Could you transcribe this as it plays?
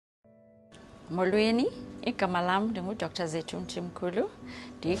Molweni, igama lam ndingu Dr Zethu Mtimkulu,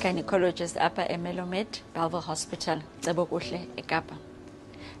 gynaecologist apha Melomed Bellville Hospital, Cebokuhle, eKapa.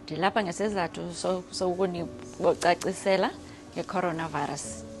 Ndilapha ngesizathu sokunicacisela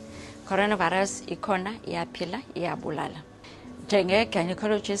nge-coronavirus. Coronavirus ikhona, iyaphila, iyabulala.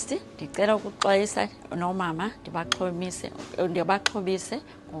 Njenge-gynaecologist ndicela ukuxwayisa nomama ndibaxhobise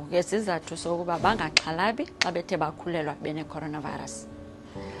ngezizathu sokuba bangaxhalabi xa bethe bakhulelwa bene-coronavirus.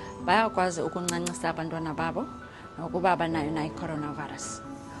 Bayakwazi ukuncancisa abantwana babo nokuba banayo na i-coronavirus.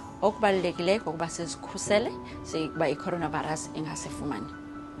 Okubalulekileyo ukuba sizikhusele ukuba i-coronavirus ingasifumani.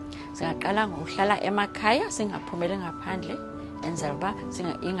 Singaqala ngokuhlala emakhaya, singaphumeli ngaphandle, enzela uba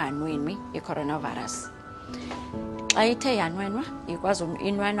inganwenwi i-coronavirus. Xa ithe yanwenwa, ikwazi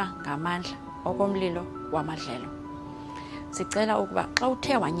inwenwa ngamandla okomlilo wamadlelo. Sicela ukuba xa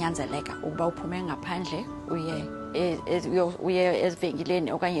uthe wanyanzeleka ukuba uphume ngaphandle uye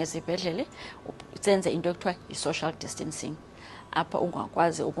ezivenkileni okanye ezibhedlele, senze into ekuthiwa i-social distancing, apho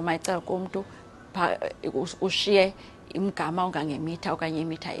ungakwazi ukuma ecala komntu ushiye imgama ongangemitha okanye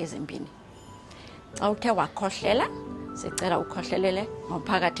imitha ezimbini. Xa uthe wakhohlela, sicela ukhohlelele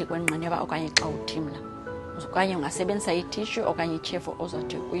ngaphakathi kwenqineba okanye xa uthimla. Okanye ungasebenzisa itissue okanye ityhefu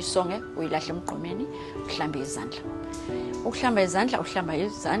ozothi uyisonge, uyilahle emgqomeni, uhlambe izandla. Ukuhlamba izandla, uhlamba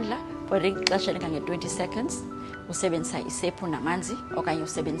izandla for ixesha elingange-20 seconds, usebenzisa isephu namanzi okanye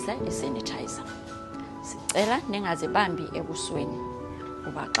usebenzisa isanitizer. Sicela ningazibambi ebusweni,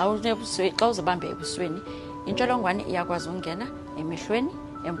 kuba xa uzibambe ebusweni, intsholongwane iyakwazi ungena emehlweni,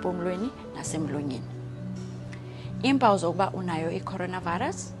 empumlweni nasemlonyeni. Iimpawu zokuba unayo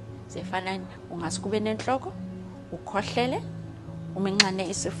i-coronavirus zifana ungaske nentloko, ukhohlele, uminxane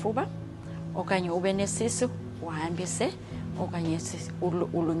isifuba, okanye ube nesisu, uhambise, okanye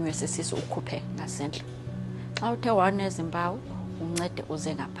ulunywe sisisu ukhuphe ngasentla. Xa uthe wanezi mpawu, uncede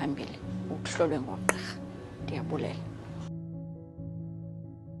uze ngaphambili, uhlolwe ngogqirha. Ndiyabulela.